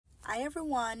Hi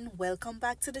everyone, welcome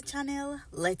back to the channel.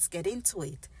 Let's get into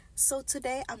it. So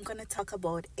today I'm going to talk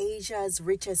about Asia's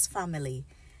richest family,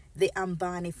 the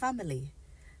Ambani family.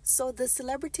 So the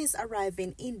celebrities arrive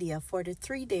in India for the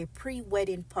 3-day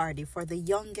pre-wedding party for the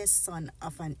youngest son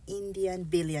of an Indian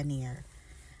billionaire.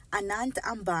 Anant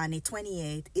Ambani,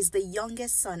 28, is the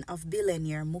youngest son of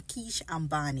billionaire Mukesh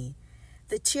Ambani,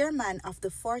 the chairman of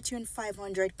the Fortune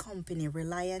 500 company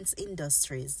Reliance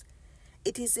Industries.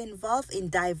 It is involved in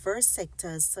diverse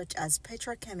sectors such as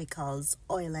petrochemicals,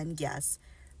 oil and gas,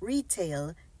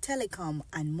 retail, telecom,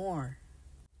 and more.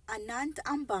 Anant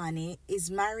Ambani is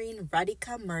marrying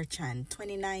Radhika Merchant,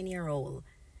 29-year-old.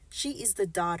 She is the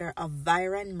daughter of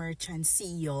Viren Merchant,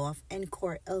 CEO of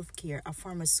Encore Healthcare, a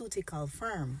pharmaceutical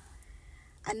firm.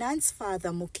 Anant's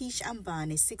father, Mukesh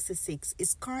Ambani, 66,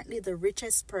 is currently the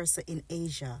richest person in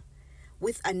Asia,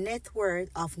 with a net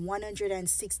worth of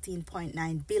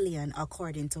 $116.9 billion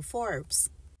according to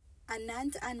Forbes.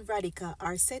 Anant and Radhika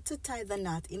are set to tie the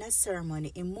knot in a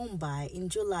ceremony in Mumbai in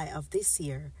July of this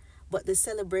year, but the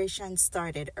celebration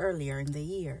started earlier in the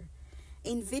year.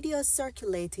 In videos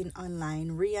circulating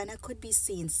online, Rihanna could be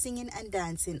seen singing and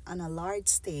dancing on a large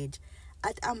stage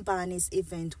at Ambani's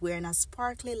event wearing a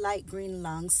sparkly light green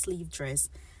long sleeve dress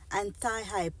and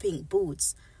thigh-high pink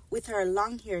boots, with her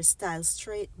long hair styled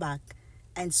straight back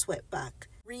and swept back.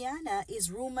 Rihanna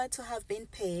is rumored to have been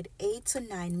paid $8 to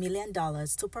 $9 million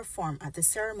to perform at the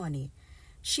ceremony.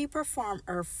 She performed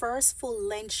her first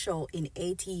full-length show in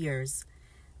 8 years.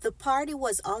 The party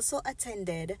was also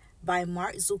attended by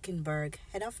Mark Zuckerberg,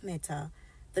 head of Meta,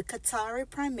 the Qatari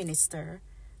Prime Minister,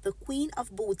 the Queen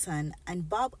of Bhutan, and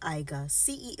Bob Iger,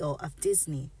 CEO of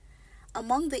Disney.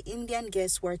 Among the Indian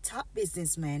guests were top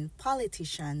businessmen,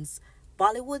 politicians,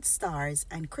 Bollywood stars,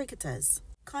 and cricketers.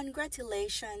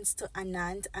 Congratulations to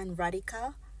Anant and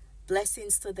Radhika.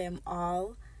 Blessings to them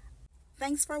all.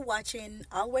 Thanks for watching.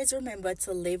 Always remember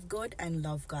to live good and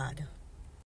love God.